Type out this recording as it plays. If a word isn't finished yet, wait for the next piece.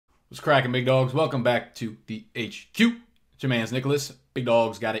What's cracking, big dogs? Welcome back to the HQ. It's your man's Nicholas. Big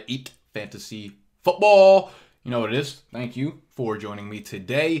dogs gotta eat fantasy football. You know what it is. Thank you for joining me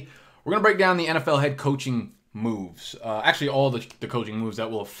today. We're gonna break down the NFL head coaching moves. Actually, all the coaching moves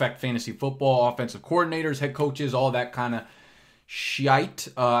that will affect fantasy football, offensive coordinators, head coaches, all that kind of shite.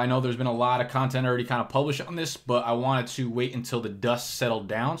 I know there's been a lot of content already kind of published on this, but I wanted to wait until the dust settled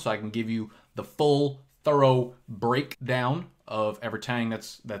down so I can give you the full, thorough breakdown of everything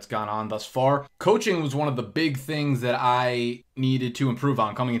that's gone on thus far. Coaching was one of the big things that I needed to improve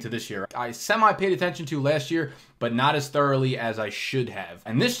on coming into this year. I semi-paid attention to last year, but not as thoroughly as I should have.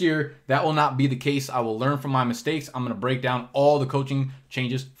 And this year, that will not be the case. I will learn from my mistakes. I'm going to break down all the coaching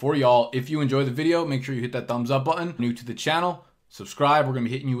changes for y'all. If you enjoy the video, make sure you hit that thumbs up button. New to the channel, subscribe. We're going to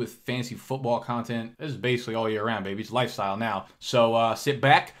be hitting you with fantasy football content. This is basically all year round, baby. It's lifestyle now. So sit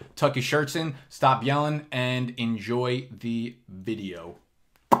back, tuck your shirts in, stop yelling, and enjoy the video.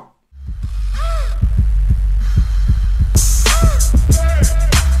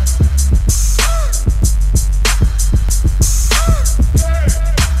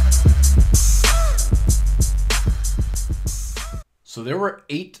 So there were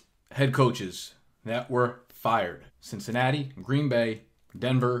 8 head coaches that were fired. Cincinnati, Green Bay,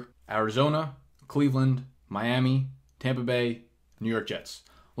 Denver, Arizona, Cleveland, Miami, Tampa Bay, New York Jets,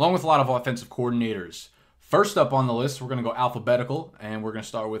 along with a lot of offensive coordinators. First up on the list, we're going to go alphabetical, and we're going to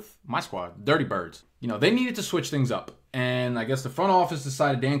start with my squad, Dirty Birds. You know, they needed to switch things up, and I guess the front office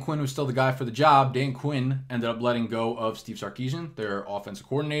decided Dan Quinn was still the guy for the job. Dan Quinn ended up letting go of Steve Sarkisian, their offensive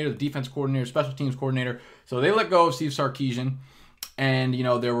coordinator, the defense coordinator, special teams coordinator. So they let go of Steve Sarkisian. And, you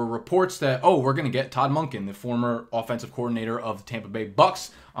know, there were reports that, oh, we're going to get Todd Monken, the former offensive coordinator of the Tampa Bay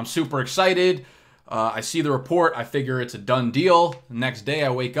Bucks. I'm super excited. I see the report. I figure it's a done deal. The next day I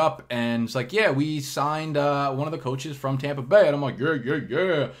wake up and it's like, yeah, we signed one of the coaches from Tampa Bay. And I'm like,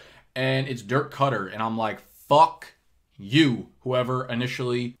 yeah. And it's Dirk Koetter. And I'm like, fuck you, whoever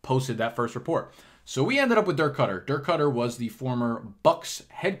initially posted that first report. So we ended up with Dirk Koetter. Dirk Koetter was the former Bucks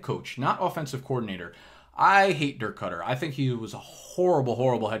head coach, not offensive coordinator. I hate Dirk Koetter. I think he was a horrible,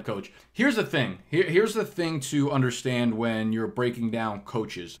 horrible head coach. Here's the thing. Here's the thing to understand when you're breaking down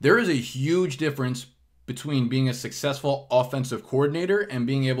coaches. There is a huge difference between being a successful offensive coordinator and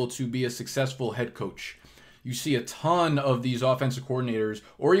being able to be a successful head coach. You see a ton of these offensive coordinators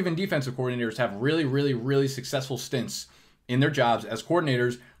or even defensive coordinators have really, really, really successful stints in their jobs as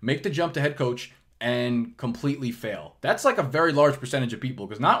coordinators, make the jump to head coach, and completely fail. That's like a very large percentage of people,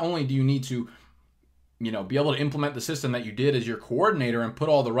 because not only do you need to be able to implement the system that you did as your coordinator and put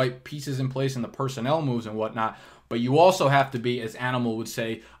all the right pieces in place and the personnel moves and whatnot, but you also have to be, as Animal would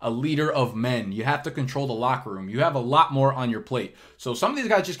say, a leader of men. You have to control the locker room. You have a lot more on your plate. So some of these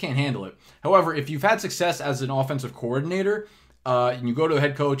guys just can't handle it. However, if you've had success as an offensive coordinator, and you go to a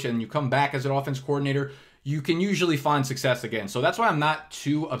head coach and you come back as an offensive coordinator, you can usually find success again. So that's why I'm not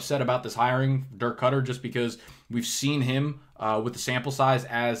too upset about this hiring, Dirk Koetter, just because we've seen him with the sample size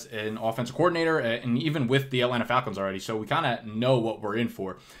as an offensive coordinator and even with the Atlanta Falcons already. So we kind of know what we're in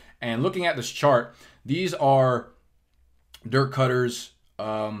for. And looking at this chart, these are Dirk Koetter's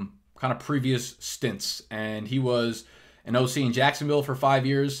kind of previous stints. And he was an OC in Jacksonville for 5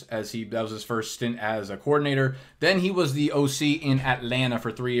 years, that was his first stint as a coordinator. Then he was the OC in Atlanta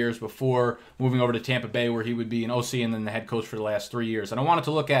for 3 years before moving over to Tampa Bay, where he would be an OC and then the head coach for the last 3 years. And I wanted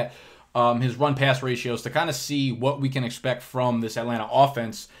to look at his run-pass ratios to kind of see what we can expect from this Atlanta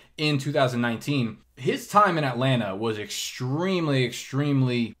offense in 2019. His time in Atlanta was extremely,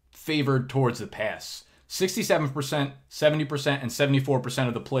 extremely favored towards the pass. 67%, 70%, and 74%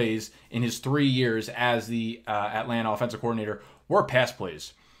 of the plays in his 3 years as the Atlanta offensive coordinator were pass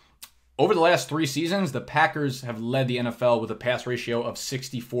plays. Over the last 3 seasons, the Packers have led the NFL with a pass ratio of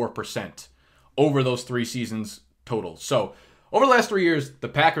 64% over those 3 seasons total. So over the last 3 years, the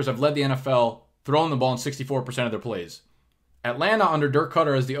Packers have led the NFL throwing the ball in 64% of their plays. Atlanta under Dirk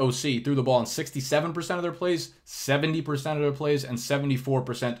Koetter as the OC threw the ball in 67% of their plays, 70% of their plays, and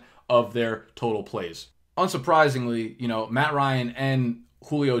 74% of their total plays. Unsurprisingly, Matt Ryan and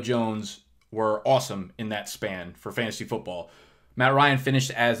Julio Jones were awesome in that span for fantasy football. Matt Ryan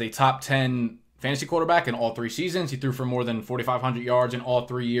finished as a top 10 fantasy quarterback in all 3 seasons. He threw for more than 4,500 yards in all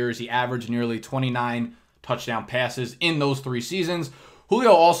 3 years. He averaged nearly 29 touchdown passes in those 3 seasons.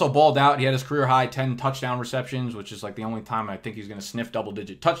 Julio also balled out. He had his career high 10 touchdown receptions, which is like the only time I think he's going to sniff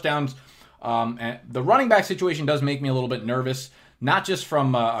double-digit touchdowns. And the running back situation does make me a little bit nervous, not just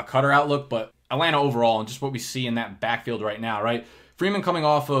from a Koetter outlook, but Atlanta overall and just what we see in that backfield right now, right? Freeman coming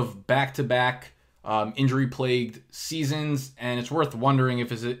off of back-to-back injury-plagued seasons, and it's worth wondering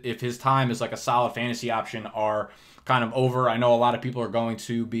if his time as like a solid fantasy option are kind of over. I know a lot of people are going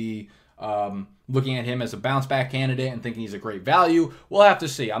to be looking at him as a bounce back candidate and thinking he's a great value. We'll have to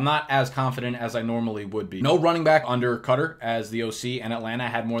see. I'm not as confident as I normally would be. No running back under Koetter as the OC, and Atlanta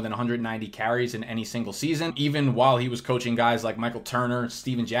had more than 190 carries in any single season, even while he was coaching guys like Michael Turner,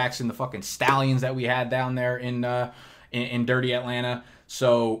 Steven Jackson, the fucking Stallions that we had down there in dirty Atlanta.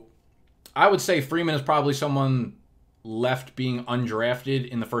 So I would say Freeman is probably someone left being undrafted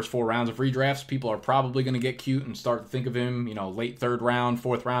in the first 4 rounds of redrafts. People are probably going to get cute and start to think of him, late 3rd round,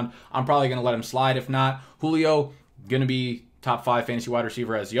 4th round. I'm probably going to let him slide. If not, Julio, going to be top 5 fantasy wide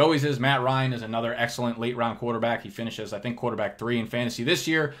receiver as he always is. Matt Ryan is another excellent late round quarterback. He finishes, I think, quarterback 3 in fantasy this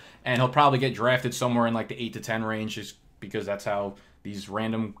year, and he'll probably get drafted somewhere in like the 8 to 10 range, just because that's how these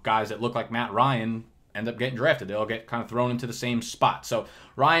random guys that look like Matt Ryan end up getting drafted. They'll get kind of thrown into the same spot. So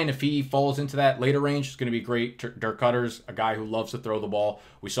Ryan, if he falls into that later range, it's going to be great. Dirk Koetter's a guy who loves to throw the ball.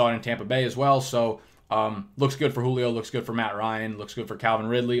 We saw it in Tampa Bay as well. So looks good for Julio, looks good for Matt Ryan, looks good for Calvin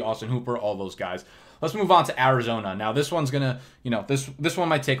Ridley, Austin Hooper, all those guys. Let's move on to Arizona. Now this one's going to, this one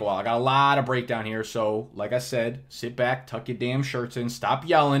might take a while. I got a lot of breakdown here. So like I said, sit back, tuck your damn shirts in, stop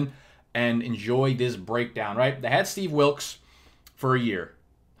yelling, and enjoy this breakdown, right? They had Steve Wilkes for a year,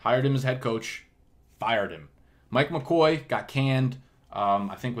 hired him as head coach, fired him. Mike McCoy got canned,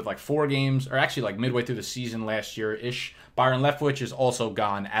 I think with like 4 games, or actually like midway through the season last year-ish. Byron Leftwich is also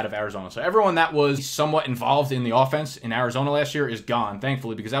gone out of Arizona. So everyone that was somewhat involved in the offense in Arizona last year is gone,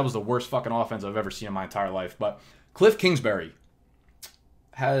 thankfully, because that was the worst fucking offense I've ever seen in my entire life. But Kliff Kingsbury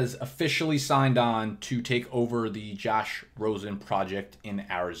has officially signed on to take over the Josh Rosen project in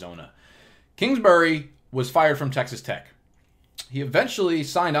Arizona. Kingsbury was fired from Texas Tech. He eventually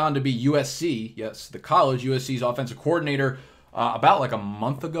signed on to be USC, yes, the college, USC's offensive coordinator, about like a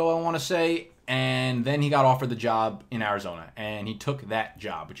month ago, I want to say. And then he got offered the job in Arizona, and he took that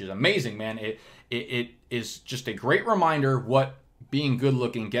job, which is amazing, man. It is just a great reminder what being good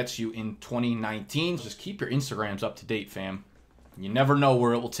looking gets you in 2019. Just keep your Instagrams up to date, fam. You never know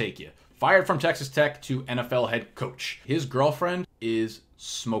where it will take you. Fired from Texas Tech to NFL head coach. His girlfriend is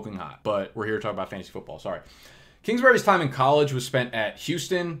smoking hot, but we're here to talk about fantasy football. Sorry. Kingsbury's time in college was spent at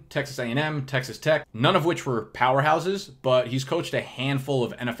Houston, Texas A&M, Texas Tech, none of which were powerhouses, but he's coached a handful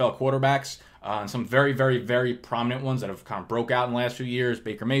of NFL quarterbacks, and some very, very, very prominent ones that have kind of broke out in the last few years.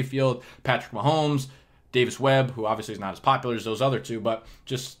 Baker Mayfield, Patrick Mahomes, Davis Webb, who obviously is not as popular as those other two, but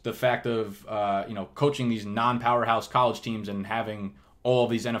just the fact of coaching these non-powerhouse college teams and having all of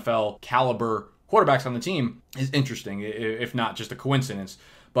these NFL caliber quarterbacks on the team is interesting, if not just a coincidence.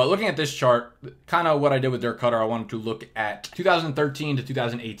 But looking at this chart, kind of what I did with Dirk Koetter, I wanted to look at 2013 to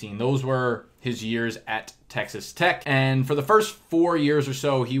 2018. Those were his years at Texas Tech. And for the first 4 years or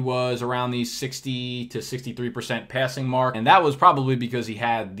so, he was around the 60 to 63% passing mark. And that was probably because he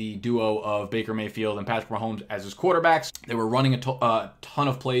had the duo of Baker Mayfield and Patrick Mahomes as his quarterbacks. They were running a ton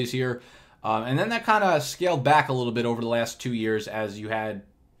of plays here. And then that kind of scaled back a little bit over the last 2 years as you had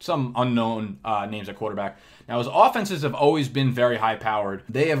some unknown names at quarterback. Now, his offenses have always been very high-powered.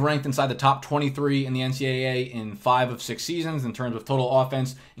 They have ranked inside the top 23 in the NCAA in 5 of 6 seasons in terms of total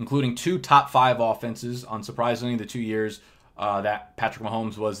offense, including 2 top 5 offenses, unsurprisingly, the 2 years that Patrick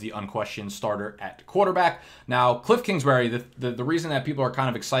Mahomes was the unquestioned starter at quarterback. Now, Kliff Kingsbury, the reason that people are kind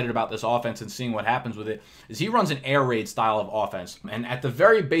of excited about this offense and seeing what happens with it is he runs an air raid style of offense. And at the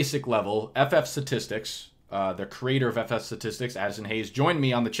very basic level, FF Statistics, the creator of FF Statistics, Addison Hayes, joined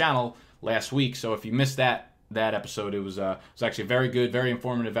me on the channel last week. So if you missed that episode, it was actually a very good, very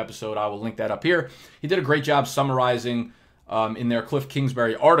informative episode. I will link that up here. He did a great job summarizing in their Kliff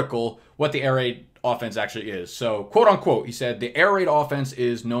Kingsbury article what the air raid offense actually is. So, quote unquote, he said, the air raid offense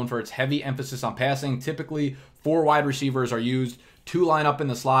is known for its heavy emphasis on passing. Typically, 4 wide receivers are used, 2 line up in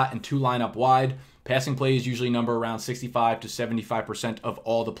the slot and 2 line up wide. Passing plays usually number around 65 to 75% of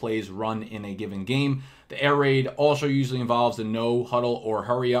all the plays run in a given game. The air raid also usually involves a no huddle or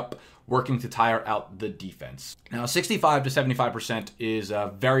hurry up, working to tire out the defense. Now, 65 to 75% is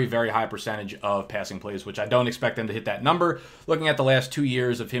a very, very high percentage of passing plays, which I don't expect them to hit that number. Looking at the last 2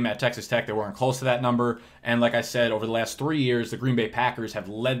 years of him at Texas Tech, they weren't close to that number. And like I said, over the last 3 years, the Green Bay Packers have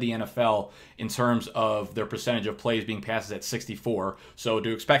led the NFL in terms of their percentage of plays being passes at 64. So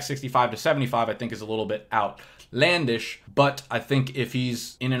to expect 65 to 75, I think is a little bit outlandish. But I think if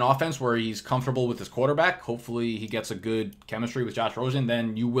he's in an offense where he's comfortable with his quarterback, hopefully he gets a good chemistry with Josh Rosen,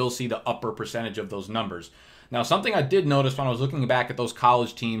 then you will see the upper percentage of those numbers. Now, something I did notice when I was looking back at those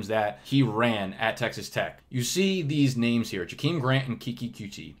college teams that he ran at Texas Tech, you see these names here, Jakeem Grant and Kiki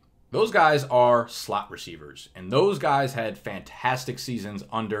Kuti. Those guys are slot receivers, and those guys had fantastic seasons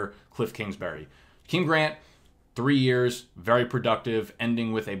under Kliff Kingsbury. Jakeem Grant, 3 years, very productive,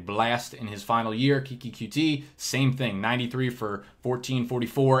 ending with a blast in his final year. Kiki QT, same thing, 93 for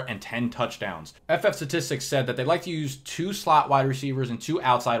 1444 and 10 touchdowns. FF Statistics said that they like to use 2 slot wide receivers and 2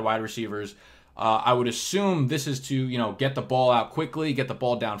 outside wide receivers. I would assume this is to, get the ball out quickly, get the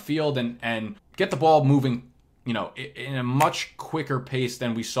ball downfield, and get the ball moving, in a much quicker pace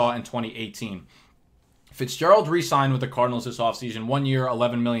than we saw in 2018. Fitzgerald re-signed with the Cardinals this offseason, 1 year,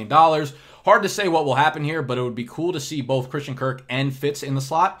 $11 million. Hard to say what will happen here, but it would be cool to see both Christian Kirk and Fitz in the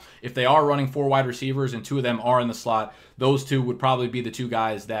slot. If they are running 4 wide receivers and 2 of them are in the slot, those 2 would probably be the 2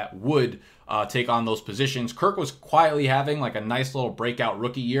 guys that would take on those positions. Kirk was quietly having like a nice little breakout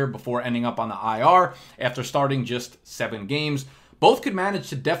rookie year before ending up on the IR after starting just 7 games. Both could manage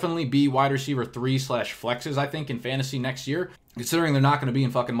to definitely be wide receiver 3/flexes, I think, in fantasy next year, considering they're not going to be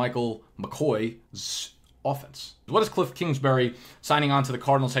in fucking Michael McCoy's offense. What does Kliff Kingsbury signing on to the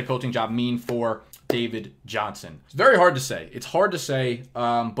Cardinals head coaching job mean for David Johnson? It's very hard to say. It's hard to say,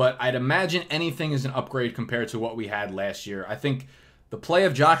 but I'd imagine anything is an upgrade compared to what we had last year. I think the play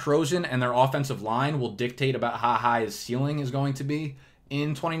of Josh Rosen and their offensive line will dictate about how high his ceiling is going to be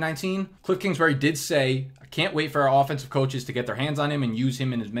in 2019. Kliff Kingsbury did say, I can't wait for our offensive coaches to get their hands on him and use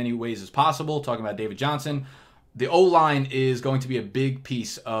him in as many ways as possible, talking about David Johnson. The O-line is going to be a big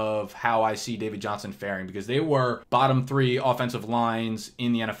piece of how I see David Johnson faring because they were bottom 3 offensive lines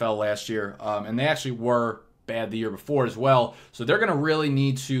in the NFL last year, and they actually were bad the year before as well. So they're going to really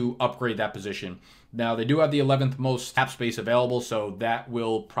need to upgrade that position. Now, they do have the 11th most cap space available, so that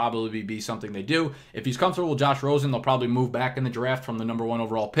will probably be something they do. If he's comfortable with Josh Rosen, they'll probably move back in the draft from the number 1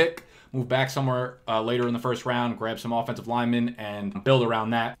 overall pick, move back somewhere later in the first round, grab some offensive linemen, and build around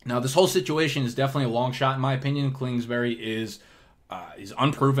that. Now, this whole situation is definitely a long shot, in my opinion. Kingsbury is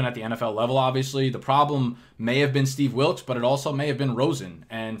unproven at the NFL level, obviously. The problem may have been Steve Wilks, but it also may have been Rosen.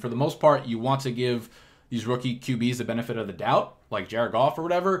 And for the most part, you want to give these rookie QBs the benefit of the doubt, like Jared Goff or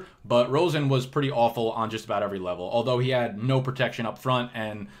whatever, but Rosen was pretty awful on just about every level, although he had no protection up front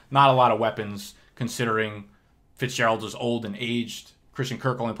and not a lot of weapons considering Fitzgerald was old and aged. Christian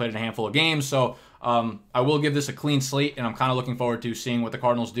Kirk only played in a handful of games, so I will give this a clean slate, and I'm kind of looking forward to seeing what the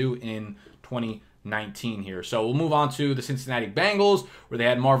Cardinals do in 2019 here. So we'll move on to the Cincinnati Bengals, where they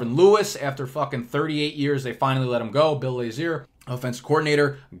had Marvin Lewis. After fucking 38 years, they finally let him go. Bill Lazor, offensive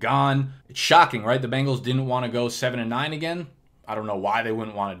coordinator, gone. It's shocking, right? The Bengals didn't want to go 7-9 again. I don't know why they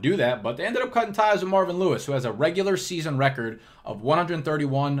wouldn't want to do that, but they ended up cutting ties with Marvin Lewis, who has a regular season record of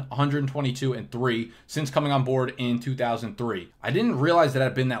 131, 122, and 3 since coming on board in 2003. I didn't realize that it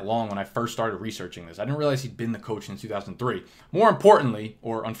had been that long when I first started researching this. I didn't realize he'd been the coach since 2003. More importantly,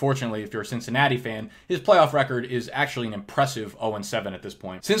 or unfortunately, if you're a Cincinnati fan, his playoff record is actually an impressive 0-7 at this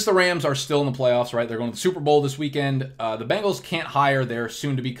point. Since the Rams are still in the playoffs, right, they're going to the Super Bowl this weekend, the Bengals can't hire their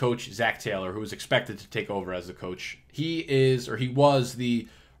soon-to-be coach, Zac Taylor, who is expected to take over as the coach. He was the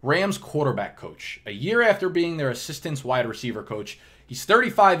Rams quarterback coach a year after being their assistant's wide receiver coach. He's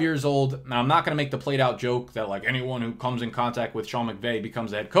 35 years old. Now, I'm not going to make the played out joke that like anyone who comes in contact with Sean McVay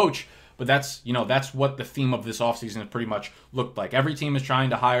becomes the head coach, but that's what the theme of this offseason has pretty much looked like. Every team is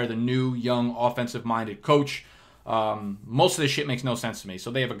trying to hire the new, young, offensive-minded coach. Most of this shit makes no sense to me. So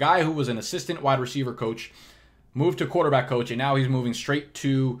they have a guy who was an assistant wide receiver coach, moved to quarterback coach, and now he's moving straight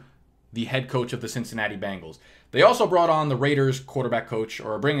to the head coach of the Cincinnati Bengals. They also brought on the Raiders quarterback coach,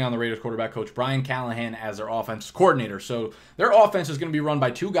 or are bringing on the Raiders quarterback coach, Brian Callahan, as their offensive coordinator. So their offense is going to be run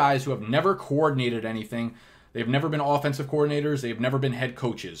by 2 guys who have never coordinated anything. They've never been offensive coordinators. They've never been head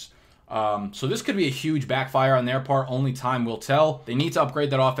coaches. So this could be a huge backfire on their part. Only time will tell. They need to upgrade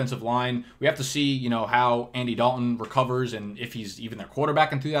that offensive line. We have to see, how Andy Dalton recovers and if he's even their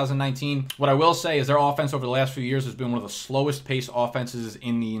quarterback in 2019. What I will say is their offense over the last few years has been one of the slowest paced offenses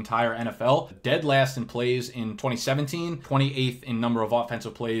in the entire NFL. Dead last in plays in 2017, 28th in number of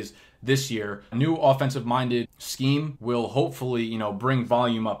offensive plays this year. A new offensive-minded scheme will hopefully, bring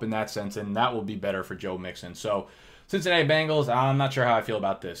volume up in that sense, and that will be better for Joe Mixon. So Cincinnati Bengals, I'm not sure how I feel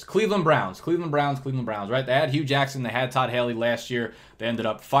about this. Cleveland Browns, right? They had Hugh Jackson, they had Todd Haley last year. They ended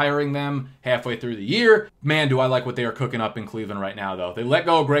up firing them halfway through the year. Man, do I like what they are cooking up in Cleveland right now, though. They let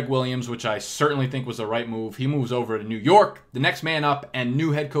go of Greg Williams, which I certainly think was the right move. He moves over to New York. The next man up and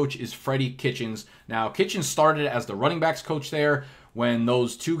new head coach is Freddie Kitchens. Now, Kitchens started as the running backs coach there. When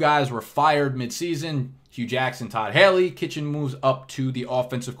those 2 guys were fired midseason, Hugh Jackson, Todd Haley, Kitchen moves up to the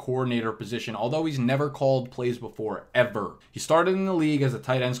offensive coordinator position, although he's never called plays before, ever. He started in the league as a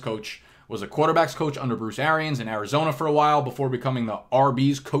tight ends coach, was a quarterbacks coach under Bruce Arians in Arizona for a while before becoming the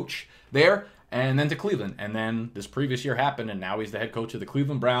RBs coach there, and then to Cleveland. And then this previous year happened, and now he's the head coach of the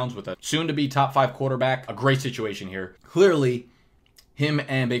Cleveland Browns with a soon-to-be top 5 quarterback. A great situation here. Clearly, him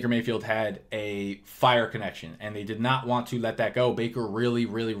and Baker Mayfield had a fire connection, and they did not want to let that go. Baker really,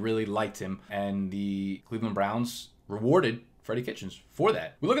 really, really liked him, and the Cleveland Browns rewarded Freddie Kitchens for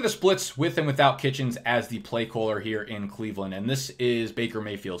that. We look at the splits with and without Kitchens as the play caller here in Cleveland, and this is Baker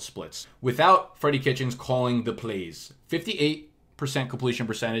Mayfield's splits. Without Freddie Kitchens calling the plays, 58% completion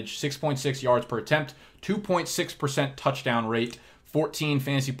percentage, 6.6 yards per attempt, 2.6% touchdown rate, 14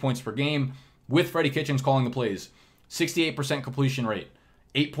 fantasy points per game. With Freddie Kitchens calling the plays, 68% completion rate,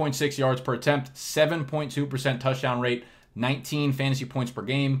 8.6 yards per attempt, 7.2% touchdown rate, 19 fantasy points per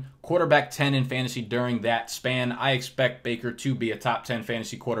game, quarterback 10 in fantasy during that span. I expect Baker to be a top 10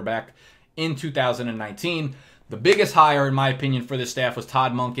 fantasy quarterback in 2019. The biggest hire, in my opinion, for this staff was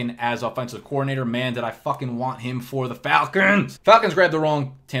Todd Monken as offensive coordinator. Man, did I fucking want him for the Falcons. Falcons grabbed the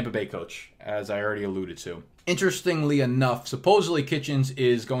wrong Tampa Bay coach, as I already alluded to. Interestingly enough, supposedly Kitchens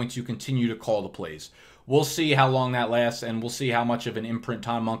is going to continue to call the plays. We'll see how long that lasts, and we'll see how much of an imprint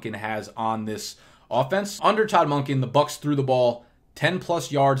Todd Monken has on this offense. Under Todd Monken, the Bucs threw the ball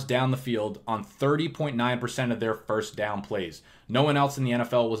 10-plus yards down the field on 30.9% of their first down plays. No one else in the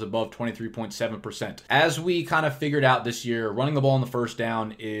NFL was above 23.7%. As we kind of figured out this year, running the ball on the first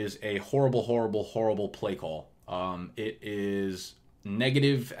down is a horrible, horrible, horrible play call. It is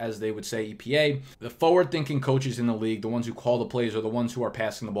negative, as they would say, EPA. The forward-thinking coaches in the league, the ones who call the plays, are the ones who are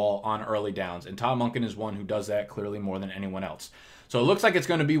passing the ball on early downs. And Todd Monken is one who does that clearly more than anyone else. So it looks like it's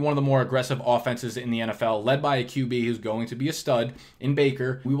going to be one of the more aggressive offenses in the NFL, led by a QB who's going to be a stud in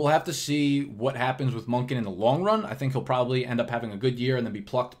Baker. We will have to see what happens with Monken in the long run. I think he'll probably end up having a good year and then be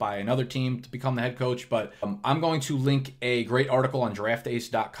plucked by another team to become the head coach. But I'm going to link a great article on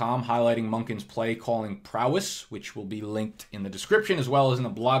draftace.com highlighting Monken's play calling prowess, which will be linked in the description as well as in the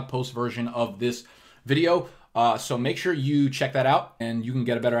blog post version of this video. So make sure you check that out, and you can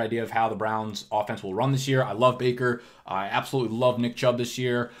get a better idea of how the Browns offense will run this year. I love Baker. I absolutely love Nick Chubb this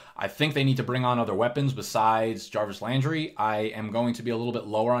year. I think they need to bring on other weapons besides Jarvis Landry. I am going to be a little bit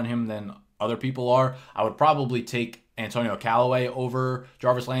lower on him than other people are. I would probably take Antonio Callaway over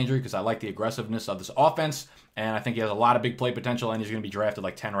Jarvis Landry because I like the aggressiveness of this offense, and I think he has a lot of big play potential, and he's going to be drafted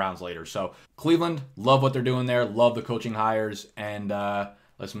like 10 rounds later. So Cleveland, love what they're doing there. Love the coaching hires, and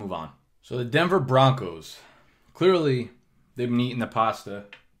let's move on. So the Denver Broncos. Clearly, they've been eating the pasta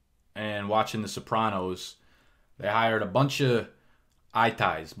and watching The Sopranos. They hired a bunch of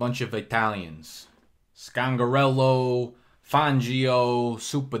Italians, bunch of Italians. Scangarello, Fangio,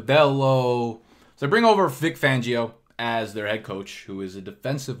 Supadello. So they bring over Vic Fangio as their head coach, who is a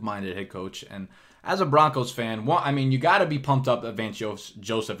defensive-minded head coach. And as a Broncos fan, you got to be pumped up that Vance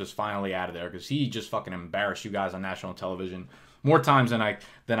Joseph is finally out of there because he just fucking embarrassed you guys on national television more times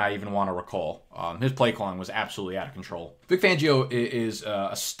than I even want to recall. His play calling was absolutely out of control. Vic Fangio is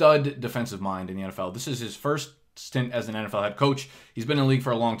a stud defensive mind in the NFL. This is his first stint as an NFL head coach. He's been in the league for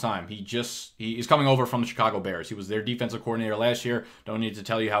a long time. He's coming over from the Chicago Bears. He was their defensive coordinator last year. Don't need to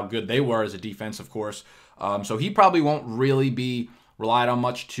tell you how good they were as a defense, of course. So he probably won't really be relied on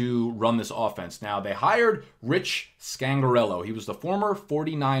much to run this offense. Now, they hired Rich Scangarello. He was the former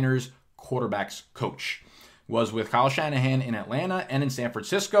 49ers quarterbacks coach. Was with Kyle Shanahan in Atlanta and in San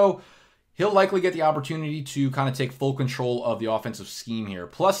Francisco. He'll likely get the opportunity to kind of take full control of the offensive scheme here.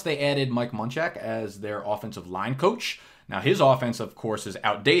 Plus, they added Mike Munchak as their offensive line coach. Now, his offense, of course, is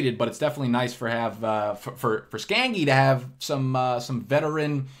outdated, but it's definitely nice for Scangy to have some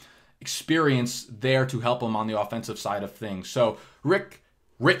veteran experience there to help him on the offensive side of things. So, Rich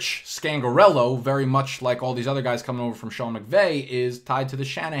Scangarello, very much like all these other guys coming over from Sean McVay, is tied to the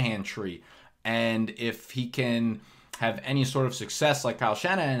Shanahan tree. And if he can have any sort of success like Kyle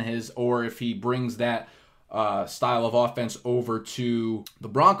Shanahan is, or if he brings that style of offense over to the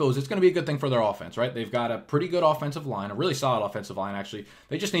Broncos, it's going to be a good thing for their offense, right? They've got a pretty good offensive line, a really solid offensive line, actually.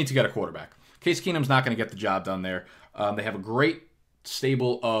 They just need to get a quarterback. Case Keenum's not going to get the job done there. They have a great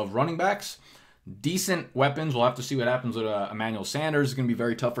stable of running backs, decent weapons. We'll have to see what happens with Emmanuel Sanders. It's going to be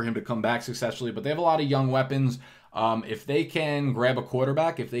very tough for him to come back successfully, but they have a lot of young weapons. If they can grab a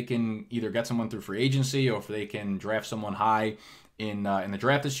quarterback, if they can either get someone through free agency or if they can draft someone high in the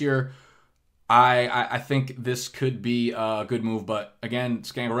draft this year, I think this could be a good move. But again,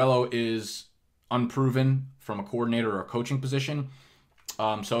 Scangarello is unproven from a coordinator or a coaching position.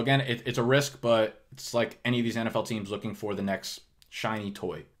 So again, it's a risk, but it's like any of these NFL teams looking for the next shiny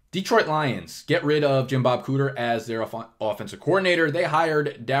toy. Detroit Lions get rid of Jim Bob Cooter as their offensive coordinator. They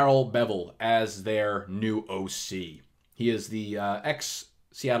hired Darrell Bevell as their new OC. He is the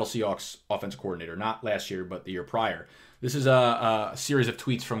ex-Seattle Seahawks offensive coordinator, not last year, but the year prior. This is a series of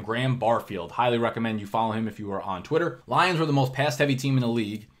tweets from Graham Barfield. Highly recommend you follow him if you are on Twitter. Lions were the most pass-heavy team in the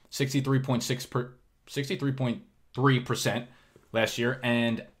league, 63.3%. last year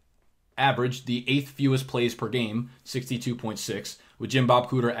and averaged the 8th fewest plays per game, 62.6, with Jim Bob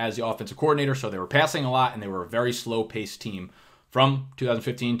Cooter as the offensive coordinator. So they were passing a lot, and they were a very slow-paced team from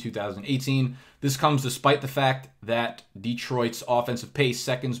 2015 2018. This comes despite the fact that Detroit's offensive pace,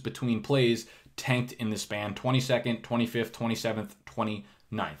 seconds between plays, tanked in this span, 22nd, 25th, 27th,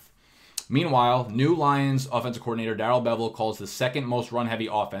 29th. Meanwhile, new Lions offensive coordinator Darrell Bevell calls the second most run-heavy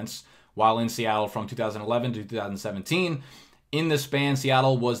offense while in Seattle from 2011 to 2017. In this span,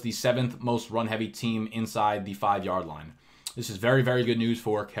 Seattle was the 7th most run-heavy team inside the 5-yard line. This is very, very good news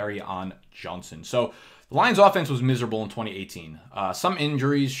for Kerryon Johnson. So the Lions offense was miserable in 2018. Some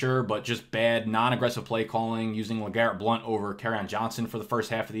injuries, sure, but just bad, non-aggressive play calling, using LeGarrette Blount over Kerryon Johnson for the first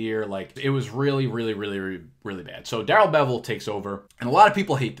half of the year. Like, it was really, really, really, really bad. So Darrell Bevell takes over, and a lot of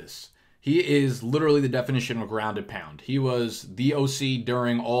people hate this. He is literally the definition of grounded pound. He was the OC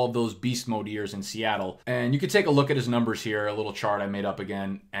during all of those beast mode years in Seattle. And you can take a look at his numbers here, a little chart I made up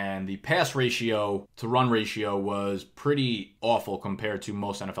again. And the pass ratio to run ratio was pretty awful compared to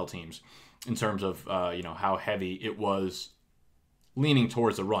most NFL teams in terms of how heavy it was leaning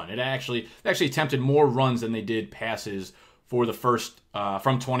towards the run. They actually attempted more runs than they did passes for the first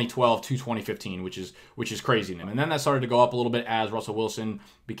from 2012 to 2015, which is crazy. And then that started to go up a little bit as Russell Wilson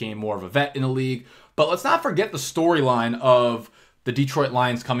became more of a vet in the league. But let's not forget the storyline of the Detroit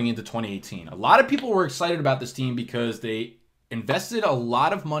Lions coming into 2018. A lot of people were excited about this team because they invested a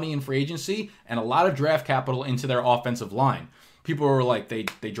lot of money in free agency and a lot of draft capital into their offensive line. People were like,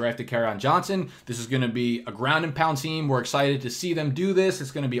 they drafted Kerryon Johnson. This is going to be a ground and pound team. We're excited to see them do this.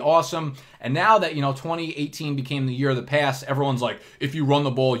 It's going to be awesome. And now that, 2018 became the year of the pass, everyone's like, if you run the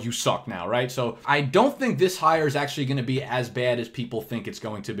ball, you suck now, right? So I don't think this hire is actually going to be as bad as people think it's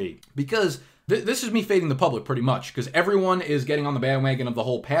going to be. Because this is me fading the public pretty much. Because everyone is getting on the bandwagon of the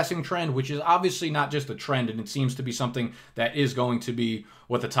whole passing trend, which is obviously not just a trend. And it seems to be something that is going to be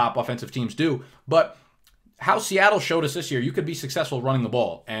what the top offensive teams do. But how Seattle showed us this year, you could be successful running the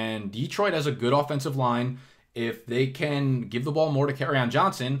ball. And Detroit has a good offensive line. If they can give the ball more to Kerryon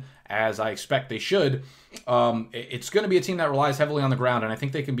Johnson, as I expect they should, it's going to be a team that relies heavily on the ground, and I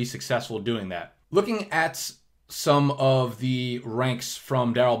think they can be successful doing that. Looking at some of the ranks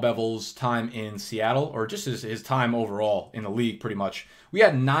from Darrell Bevell's time in Seattle, or just his time overall in the league pretty much, we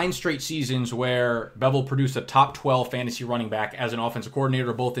had 9 straight seasons where Bevell produced a top 12 fantasy running back as an offensive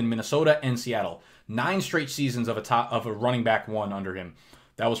coordinator, both in Minnesota and Seattle. 9 straight seasons of a running back one under him.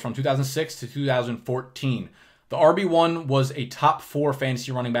 That was from 2006 to 2014. The RB1 was a top 4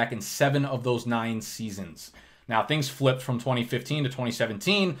 fantasy running back in 7 of those 9 seasons. Now, things flipped from 2015 to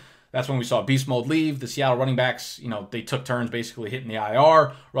 2017. That's when we saw beast mode leave. The Seattle running backs, they took turns basically hitting the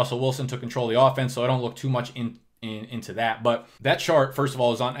IR. Russell Wilson took control of the offense, so I don't look too much into that. But that chart, first of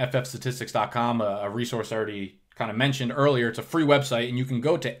all, is on ffstatistics.com, a resource I already kind of mentioned earlier. It's a free website, and you can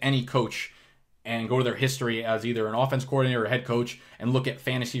go to any coach and go to their history as either an offense coordinator or head coach and look at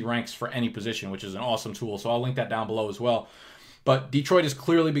fantasy ranks for any position, which is an awesome tool. So I'll link that down below as well. But Detroit is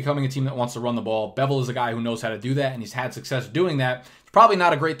clearly becoming a team that wants to run the ball. Bevell is a guy who knows how to do that, and he's had success doing that. It's probably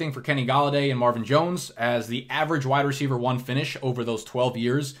not a great thing for Kenny Golladay and Marvin Jones, as the average wide receiver 1 finish over those 12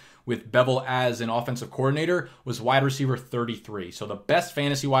 years with Bevell as an offensive coordinator was wide receiver 33. So the best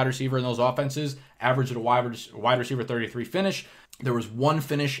fantasy wide receiver in those offenses averaged a wide receiver 33 finish. There was 1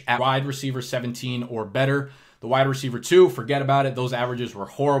 finish at wide receiver 17 or better. The wide receiver 2, forget about it. Those averages were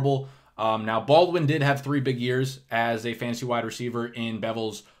horrible. Now, Baldwin did have 3 big years as a fantasy wide receiver in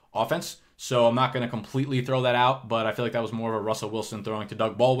Bevell's offense. So I'm not going to completely throw that out, but I feel like that was more of a Russell Wilson throwing to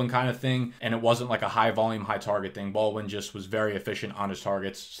Doug Baldwin kind of thing. And it wasn't like a high volume, high target thing. Baldwin just was very efficient on his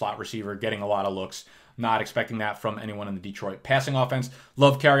targets. Slot receiver, getting a lot of looks. Not expecting that from anyone in the Detroit passing offense.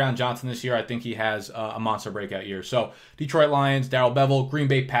 Love Kerryon Johnson this year. I think he has a monster breakout year. So Detroit Lions, Darrell Bevell, Green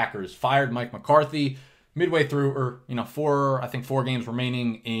Bay Packers fired Mike McCarthy midway through, or 4 games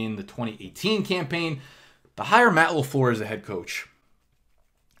remaining in the 2018 campaign. To hire Matt LaFleur as the head coach,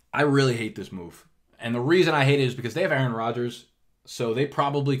 I really hate this move. And the reason I hate it is because they have Aaron Rodgers, so they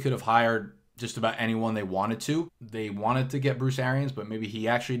probably could have hired just about anyone they wanted to. They wanted to get Bruce Arians, but maybe he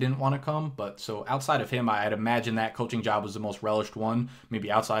actually didn't want to come. But so outside of him, I'd imagine that coaching job was the most relished one,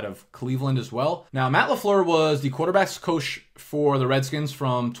 maybe outside of Cleveland as well. Now, Matt LaFleur was the quarterbacks coach for the Redskins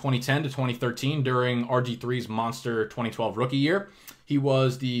from 2010 to 2013 during RG3's monster 2012 rookie year. He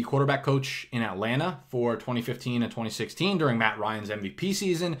was the quarterback coach in Atlanta for 2015 and 2016 during Matt Ryan's MVP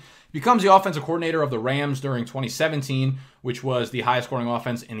season. He becomes the offensive coordinator of the Rams during 2017, which was the highest scoring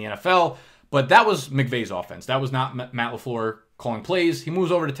offense in the NFL. But that was McVay's offense. That was not Matt LaFleur calling plays. He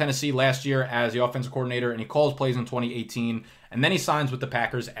moves over to Tennessee last year as the offensive coordinator, and he calls plays in 2018, and then he signs with the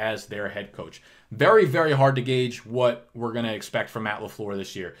Packers as their head coach. Very, very hard to gauge what we're going to expect from Matt LaFleur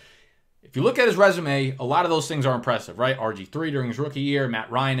this year. If you look at his resume, a lot of those things are impressive, right? RG3 during his rookie year,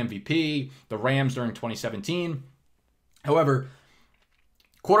 Matt Ryan MVP, the Rams during 2017. However,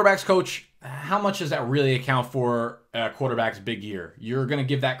 quarterbacks coach, how much does that really account for a quarterback's big year? You're going to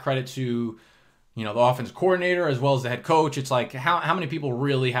give that credit to, the offensive coordinator as well as the head coach. It's like, how many people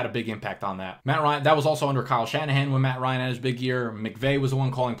really had a big impact on that? Matt Ryan, that was also under Kyle Shanahan when Matt Ryan had his big year. McVay was the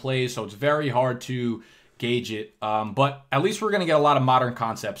one calling plays, so it's very hard to gauge it. But at least we're going to get a lot of modern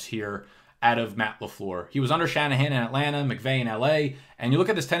concepts here out of Matt LaFleur. He was under Shanahan in Atlanta, McVay in LA, and you look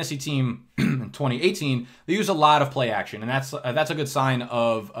at this Tennessee team in 2018, they use a lot of play action, and that's a good sign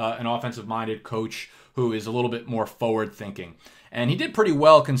of an offensive-minded coach who is a little bit more forward-thinking. And he did pretty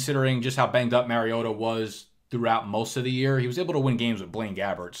well considering just how banged up Mariota was throughout most of the year. He was able to win games with Blaine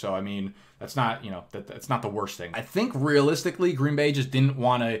Gabbert, so I mean, that's not, that's not the worst thing. I think realistically, Green Bay just didn't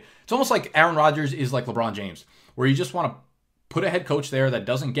want to. It's almost like Aaron Rodgers is like LeBron James, where you just want to put a head coach there that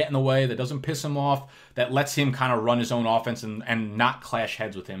doesn't get in the way, that doesn't piss him off, that lets him kind of run his own offense and not clash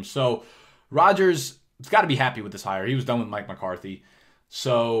heads with him. So Rodgers has got to be happy with this hire. He was done with Mike McCarthy.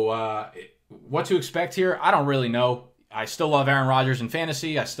 So what to expect here? I don't really know. I still love Aaron Rodgers in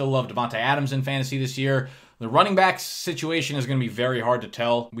fantasy. I still love Devontae Adams in fantasy this year. The running back situation is going to be very hard to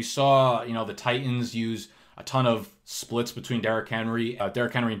tell. We saw, the Titans use a ton of splits between Derrick Henry and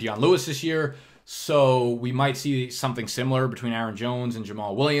Deion Lewis this year. So we might see something similar between Aaron Jones and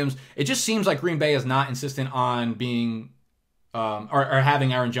Jamal Williams. It just seems like Green Bay is not insistent on being or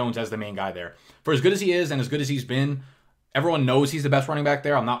having Aaron Jones as the main guy there. For as good as he is and as good as he's been, everyone knows he's the best running back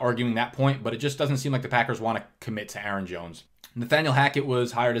there. I'm not arguing that point, but it just doesn't seem like the Packers want to commit to Aaron Jones. Nathaniel Hackett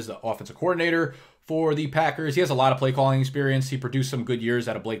was hired as the offensive coordinator for the Packers. He has a lot of play calling experience. He produced some good years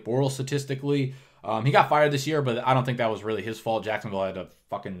out of Blake Bortles statistically. He got fired this year, but I don't think that was really his fault. Jacksonville had a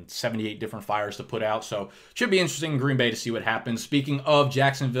fucking 78 different fires to put out, so should be interesting in Green Bay to see what happens. Speaking of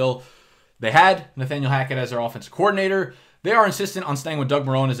Jacksonville, they had Nathaniel Hackett as their offensive coordinator. They are insistent on staying with Doug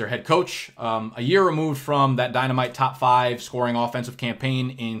Marrone as their head coach. A year removed from that dynamite top 5 scoring offensive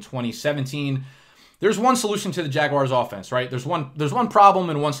campaign in 2017. There's one solution to the Jaguars offense, right? There's one problem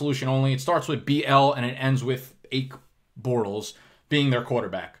and one solution only. It starts with BL and it ends with Ake Bortles being their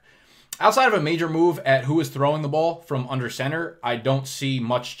quarterback. Outside of a major move at who is throwing the ball from under center, I don't see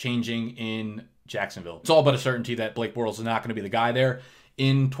much changing in Jacksonville. It's all but a certainty that Blake Bortles is not going to be the guy there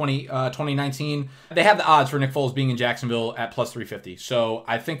in 2019. They have the odds for Nick Foles being in Jacksonville at plus 350. So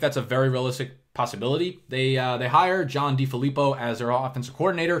I think that's a very realistic possibility. They hire John DeFilippo as their offensive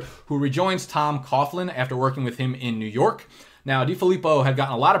coordinator, who rejoins Tom Coughlin after working with him in New York. Now, DeFilippo had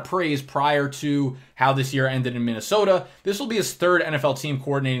gotten a lot of praise prior to how this year ended in Minnesota. This will be his 3rd NFL team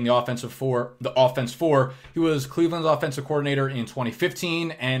coordinating the offense for. He was Cleveland's offensive coordinator in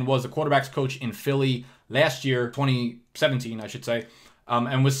 2015 and was the quarterback's coach in Philly last year, 2017, I should say,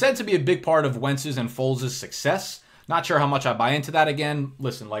 and was said to be a big part of Wentz's and Foles' success. Not sure how much I buy into that again.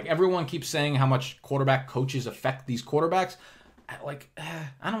 Listen, like everyone keeps saying how much quarterback coaches affect these quarterbacks.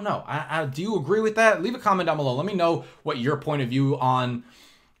 I don't know. Do you agree with that? Leave a comment down below. Let me know what your point of view on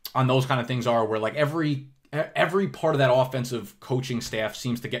those kind of things are, where like every part of that offensive coaching staff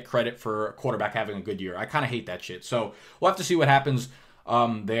seems to get credit for a quarterback having a good year. I kind of hate that shit. So we'll have to see what happens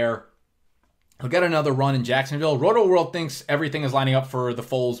there. He'll get another run in Jacksonville. Roto World thinks everything is lining up for the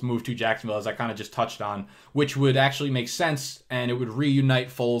Foles move to Jacksonville, as I kind of just touched on, which would actually make sense, and it would reunite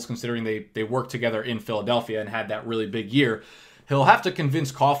Foles considering they worked together in Philadelphia and had that really big year. He'll have to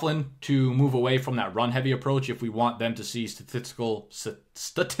convince Coughlin to move away from that run-heavy approach if we want them to see statistical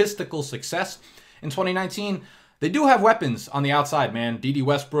success in 2019. They do have weapons on the outside, man. D.D.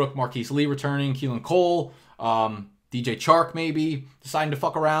 Westbrook, Marquise Lee returning, Keelan Cole, DJ Chark maybe deciding to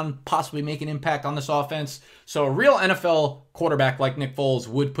fuck around, possibly make an impact on this offense. So a real NFL quarterback like Nick Foles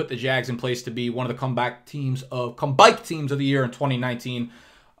would put the Jags in place to be one of the comeback teams of the year in 2019.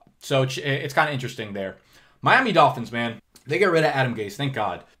 So it's kind of interesting there. Miami Dolphins, man. They get rid of Adam Gase, thank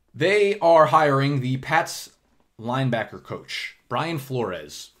God. They are hiring the Pats linebacker coach, Brian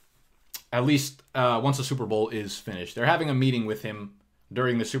Flores, at least once the Super Bowl is finished. They're having a meeting with him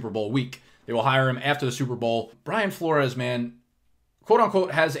during the Super Bowl week. They will hire him after the Super Bowl. Brian Flores, man,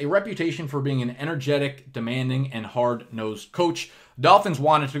 quote-unquote, has a reputation for being an energetic, demanding, and hard-nosed coach. Dolphins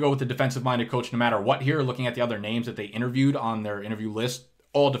wanted to go with the defensive-minded coach no matter what here, looking at the other names that they interviewed on their interview list.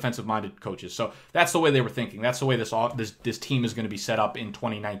 All defensive-minded coaches. So that's the way they were thinking. That's the way this team is going to be set up in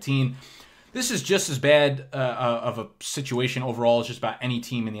 2019. This is just as bad of a situation overall as just about any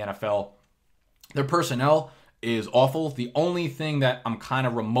team in the NFL. Their personnel is awful. The only thing that I'm kind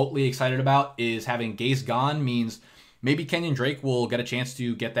of remotely excited about is having Gase gone means maybe Kenyon Drake will get a chance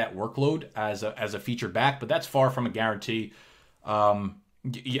to get that workload as a featured back, but that's far from a guarantee.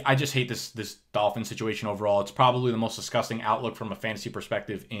 I just hate this Dolphins situation overall. It's probably the most disgusting outlook from a fantasy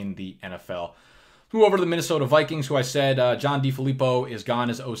perspective in the NFL. Move over to the Minnesota Vikings, who I said John DeFilippo is gone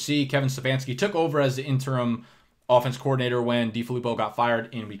as OC. Kevin Stefanski took over as the interim offense coordinator when DeFilippo got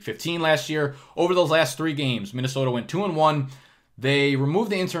fired in Week 15 last year. Over those last 3 games, Minnesota went 2-1. They removed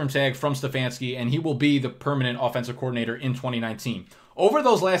the interim tag from Stefanski, and he will be the permanent offensive coordinator in 2019. Over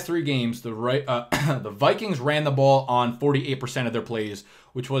those last 3 games, the Vikings ran the ball on 48% of their plays,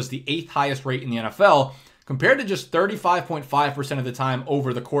 which was the 8th highest rate in the NFL, compared to just 35.5% of the time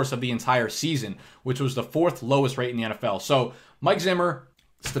over the course of the entire season, which was the 4th lowest rate in the NFL. So Mike Zimmer,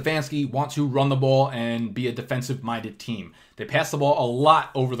 Stefanski want to run the ball and be a defensive-minded team. They passed the ball a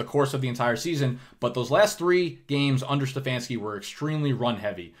lot over the course of the entire season, but those last 3 games under Stefanski were extremely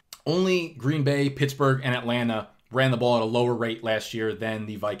run-heavy. Only Green Bay, Pittsburgh, and Atlanta ran the ball at a lower rate last year than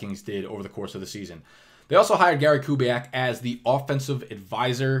the Vikings did over the course of the season. They also hired Gary Kubiak as the offensive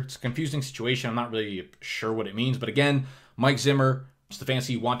advisor. It's a confusing situation. I'm not really sure what it means. But again, Mike Zimmer,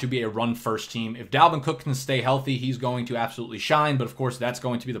 Stefanski want to be a run-first team. If Dalvin Cook can stay healthy, he's going to absolutely shine. But of course, that's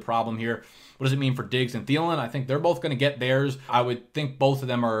going to be the problem here. What does it mean for Diggs and Thielen? I think they're both going to get theirs. I would think both of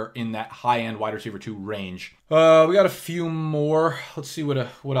them are in that high-end wide receiver 2 range. We got a few more. Let's see what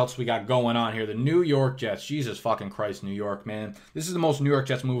else we got going on here. The New York Jets. Jesus fucking Christ, New York, man. This is the most New York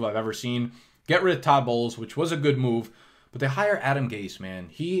Jets move I've ever seen. Get rid of Todd Bowles, which was a good move. But they hire Adam Gase, man.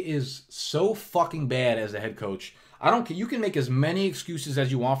 He is so fucking bad as a head coach. I don't care. You can make as many excuses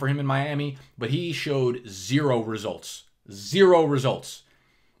as you want for him in Miami, but he showed 0 results. 0 results.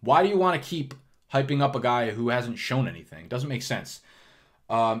 Why do you want to keep hyping up a guy who hasn't shown anything? Doesn't make sense.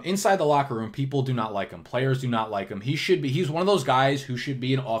 Inside the locker room, people do not like him. Players do not like him. He's one of those guys who should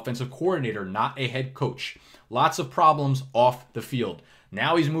be an offensive coordinator, not a head coach. Lots of problems off the field.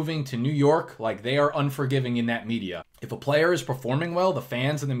 Now he's moving to New York. Like, they are unforgiving in that media. If a player is performing well, the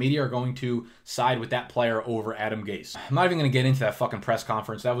fans and the media are going to side with that player over Adam Gase. I'm not even going to get into that fucking press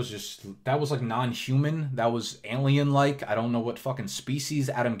conference. That was like non-human. That was alien-like. I don't know what fucking species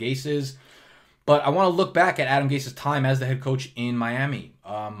Adam Gase is. But I want to look back at Adam Gase's time as the head coach in Miami.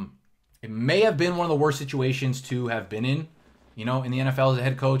 It may have been one of the worst situations to have been in, in the NFL as a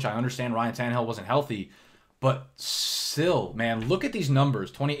head coach. I understand Ryan Tannehill wasn't healthy. But still, man, look at these numbers.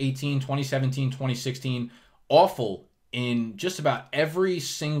 2018, 2017, 2016, awful in just about every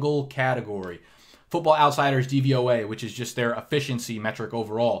single category. Football Outsiders DVOA, which is just their efficiency metric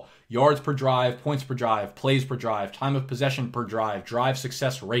overall. Yards per drive, points per drive, plays per drive, time of possession per drive, drive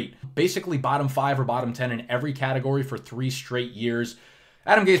success rate. Basically bottom 5 or bottom 10 in every category for 3 straight years.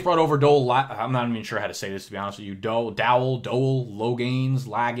 Adam Gase brought over Dole. I'm not even sure how to say this, to be honest with you. Dole, Logains,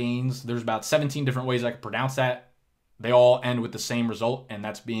 Lagains. There's about 17 different ways I could pronounce that. They all end with the same result, and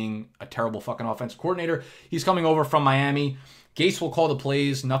that's being a terrible fucking offensive coordinator. He's coming over from Miami. Gase will call the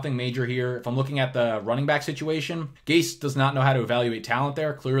plays. Nothing major here. If I'm looking at the running back situation, Gase does not know how to evaluate talent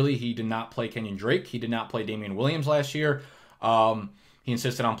there. Clearly, he did not play Kenyon Drake. He did not play Damian Williams last year. He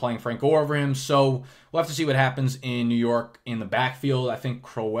insisted on playing Frank Gore over him. So we'll have to see what happens in New York in the backfield. I think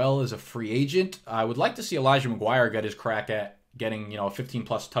Crowell is a free agent. I would like to see Elijah McGuire get his crack at getting, a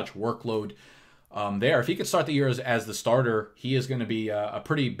 15-plus touch workload there. If he could start the year as the starter, he is going to be a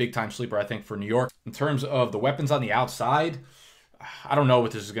pretty big-time sleeper, I think, for New York. In terms of the weapons on the outside, I don't know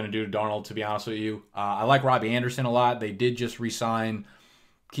what this is going to do to Darnold, to be honest with you. I like Robbie Anderson a lot. They did just re-sign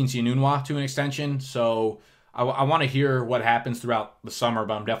Quincy Enunwa to an extension, so I want to hear what happens throughout the summer,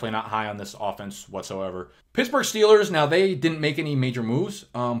 but I'm definitely not high on this offense whatsoever. Pittsburgh Steelers, now they didn't make any major moves,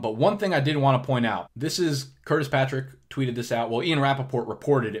 but one thing I did want to point out, this is Curtis Patrick tweeted this out. Well, Ian Rappaport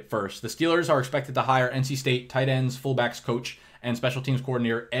reported it first. The Steelers are expected to hire NC State tight ends, fullbacks coach, and special teams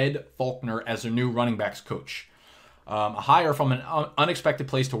coordinator Ed Faulkner as their new running backs coach. A hire from an unexpected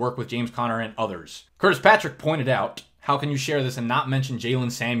place to work with James Conner and others. Curtis Patrick pointed out, how can you share this and not mention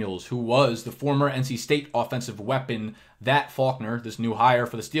Jalen Samuels, who was the former NC State offensive weapon that Faulkner, this new hire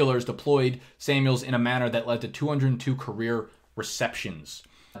for the Steelers, deployed Samuels in a manner that led to 202 career receptions.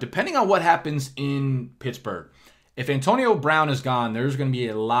 Depending on what happens in Pittsburgh, if Antonio Brown is gone, there's going to be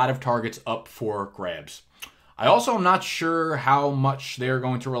a lot of targets up for grabs. I also am not sure how much they're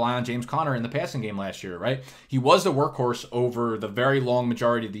going to rely on James Conner in the passing game last year, right? He was the workhorse over the very long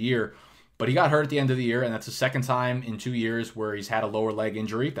majority of the year, but he got hurt at the end of the year, and that's the second time in 2 years where he's had a lower leg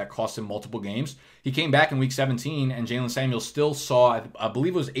injury that cost him multiple games. He came back in Week 17, and Jalen Samuels still saw, I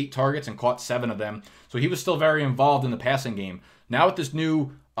believe it was 8 targets and caught 7 of them. So he was still very involved in the passing game. Now with this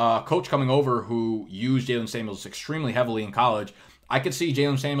new coach coming over who used Jalen Samuels extremely heavily in college. I could see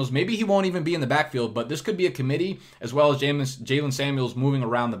Jalen Samuels, maybe he won't even be in the backfield, but this could be a committee as well as Jalen Samuels moving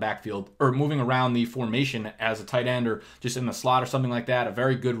around the backfield or moving around the formation as a tight end or just in the slot or something like that. A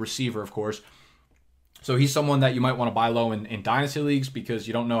very good receiver, of course. So he's someone that you might want to buy low in dynasty leagues because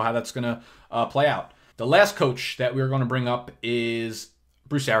you don't know how that's going to play out. The last coach that we're going to bring up is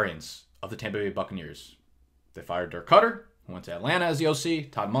Bruce Arians of the Tampa Bay Buccaneers. They fired Dirk Koetter, who went to Atlanta as the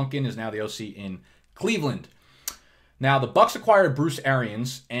OC. Todd Monken is now the OC in Cleveland. Now, the Bucs acquired Bruce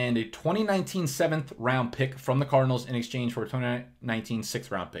Arians and a 2019 7th-round pick from the Cardinals in exchange for a 2019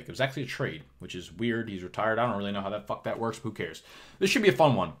 6th-round pick. It was actually a trade, which is weird. He's retired. I don't really know how that works, but who cares? This should be a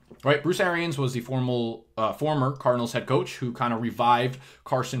fun one, right? Bruce Arians was the former Cardinals head coach who kind of revived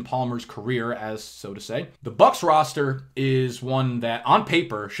Carson Palmer's career, as so to say. The Bucs roster is one that, on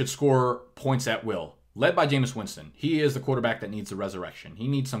paper, should score points at will, led by Jameis Winston. He is the quarterback that needs a resurrection. He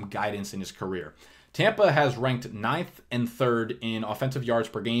needs some guidance in his career. Tampa has ranked 9th and 3rd in offensive yards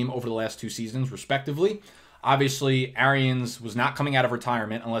per game over the last 2 seasons, respectively. Obviously, Arians was not coming out of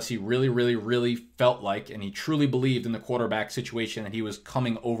retirement unless he really, really, really felt like and he truly believed in the quarterback situation that he was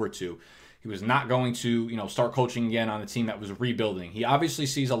coming over to. He was not going to, start coaching again on a team that was rebuilding. He obviously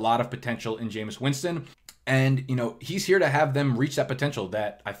sees a lot of potential in Jameis Winston. And, he's here to have them reach that potential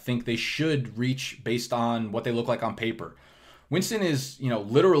that I think they should reach based on what they look like on paper. Winston is,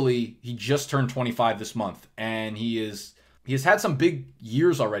 literally, he just turned 25 this month, and he has had some big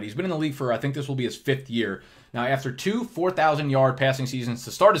years already. He's been in the league for, I think this will be his 5th year. Now, after 2 4,000-yard passing seasons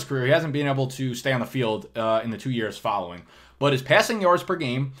to start his career, he hasn't been able to stay on the field in the 2 years following. But his passing yards per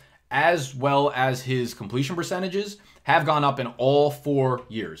game, as well as his completion percentages, have gone up in all 4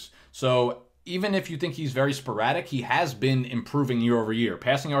 years. So even if you think he's very sporadic, he has been improving year over year.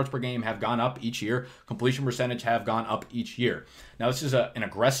 Passing yards per game have gone up each year. Completion percentage have gone up each year. Now, this is an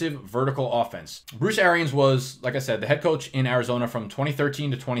aggressive vertical offense. Bruce Arians was, like I said, the head coach in Arizona from 2013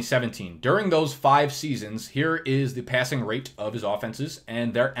 to 2017. During those 5 seasons, here is the passing rate of his offenses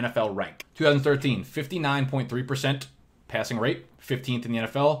and their NFL rank. 2013, 59.3% passing rate, 15th in the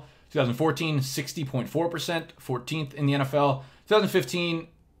NFL. 2014, 60.4%, 14th in the NFL. 2015,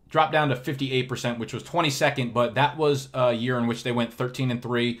 dropped down to 58%, which was 22nd, but that was a year in which they went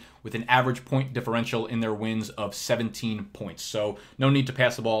 13-3 with an average point differential in their wins of 17 points. So no need to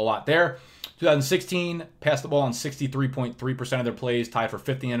pass the ball a lot there. 2016, passed the ball on 63.3% of their plays, tied for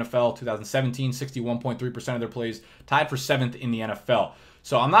 5th in the NFL. 2017, 61.3% of their plays, tied for 7th in the NFL.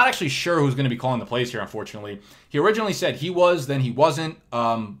 So I'm not actually sure who's going to be calling the plays here, unfortunately. He originally said he was, then he wasn't.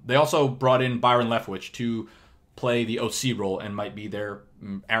 They also brought in Byron Leftwich to play the OC role and might be their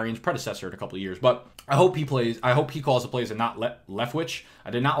Arians' predecessor in a couple of years. But I hope he plays. I hope he calls the plays and not Leftwich.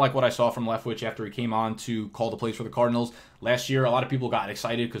 I did not like what I saw from Leftwich after he came on to call the plays for the Cardinals last year. A lot of people got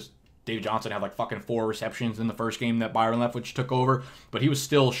excited because David Johnson had like fucking 4 receptions in the first game that Byron Leftwich took over, but he was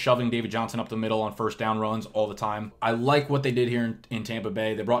still shoving David Johnson up the middle on first down runs all the time. I like what they did here in Tampa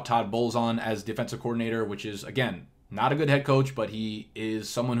Bay. They brought Todd Bowles on as defensive coordinator, which is, again, not a good head coach, but he is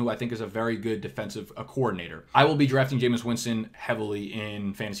someone who I think is a very good defensive coordinator. I will be drafting Jameis Winston heavily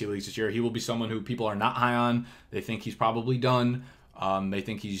in fantasy leagues this year. He will be someone who people are not high on. They think he's probably done. They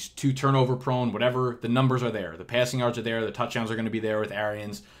think he's too turnover prone, whatever. The numbers are there. The passing yards are there. The touchdowns are going to be there with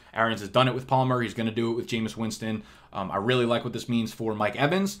Arians. Arians has done it with Palmer. He's going to do it with Jameis Winston. I really like what this means for Mike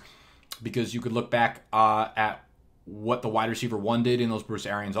Evans because you could look back at what the wide receiver 1 did in those Bruce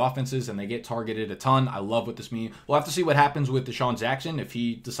Arians offenses, and they get targeted a ton. I love what this means. We'll have to see what happens with Deshaun Jackson if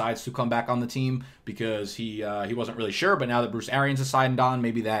he decides to come back on the team because he wasn't really sure, but now that Bruce Arians has signed on,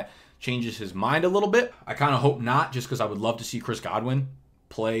 maybe that changes his mind a little bit. I kind of hope not, just because I would love to see Chris Godwin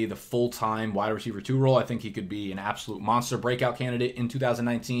play the full-time wide receiver 2 role. I think he could be an absolute monster breakout candidate in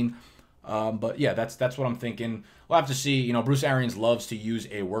 2019. But yeah, that's what I'm thinking. We'll have to see. Bruce Arians loves to use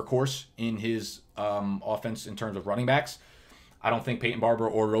a workhorse in his offense in terms of running backs. I don't think Peyton Barber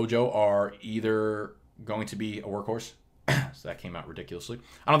or Rojo are either going to be a workhorse. So that came out ridiculously.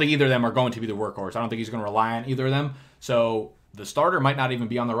 I don't think either of them are going to be the workhorse. I don't think he's going to rely on either of them. So the starter might not even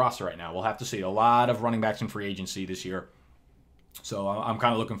be on the roster right now. We'll have to see. A lot of running backs in free agency this year. So I'm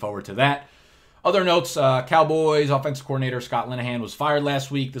kind of looking forward to that. Other notes, Cowboys offensive coordinator Scott Linehan was fired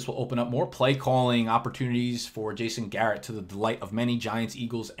last week. This will open up more play calling opportunities for Jason Garrett to the delight of many Giants,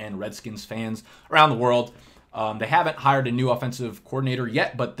 Eagles, and Redskins fans around the world. They haven't hired a new offensive coordinator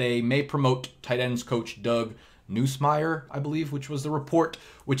yet, but they may promote tight ends coach Doug Nussmeier, I believe, which was the report,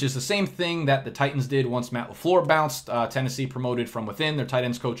 which is the same thing that the Titans did once Matt LaFleur bounced. Tennessee promoted from within their tight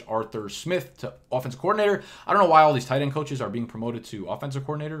ends coach Arthur Smith to offensive coordinator. I don't know why all these tight end coaches are being promoted to offensive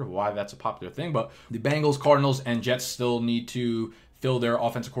coordinator, why that's a popular thing, but the Bengals, Cardinals, and Jets still need to fill their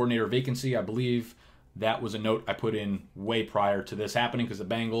offensive coordinator vacancy. I believe that was a note I put in way prior to this happening because the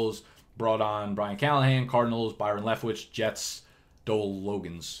Bengals brought on Brian Callahan, Cardinals, Byron Leftwich, Jets, Dole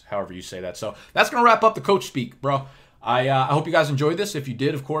Logans, however you say that. So that's going to wrap up the coach speak, bro. I hope you guys enjoyed this. If you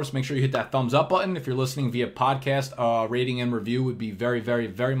did, of course, make sure you hit that thumbs up button. If you're listening via podcast, rating and review would be very, very,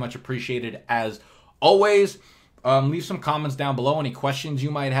 very much appreciated as always. Leave some comments down below, any questions you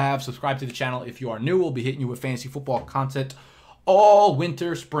might have. Subscribe to the channel if you are new. We'll be hitting you with fantasy football content all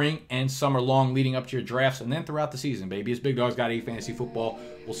winter, spring, and summer long leading up to your drafts and then throughout the season, baby. It's Big Dog's Got 8 Fantasy Football.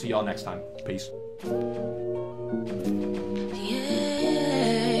 We'll see y'all next time. Peace.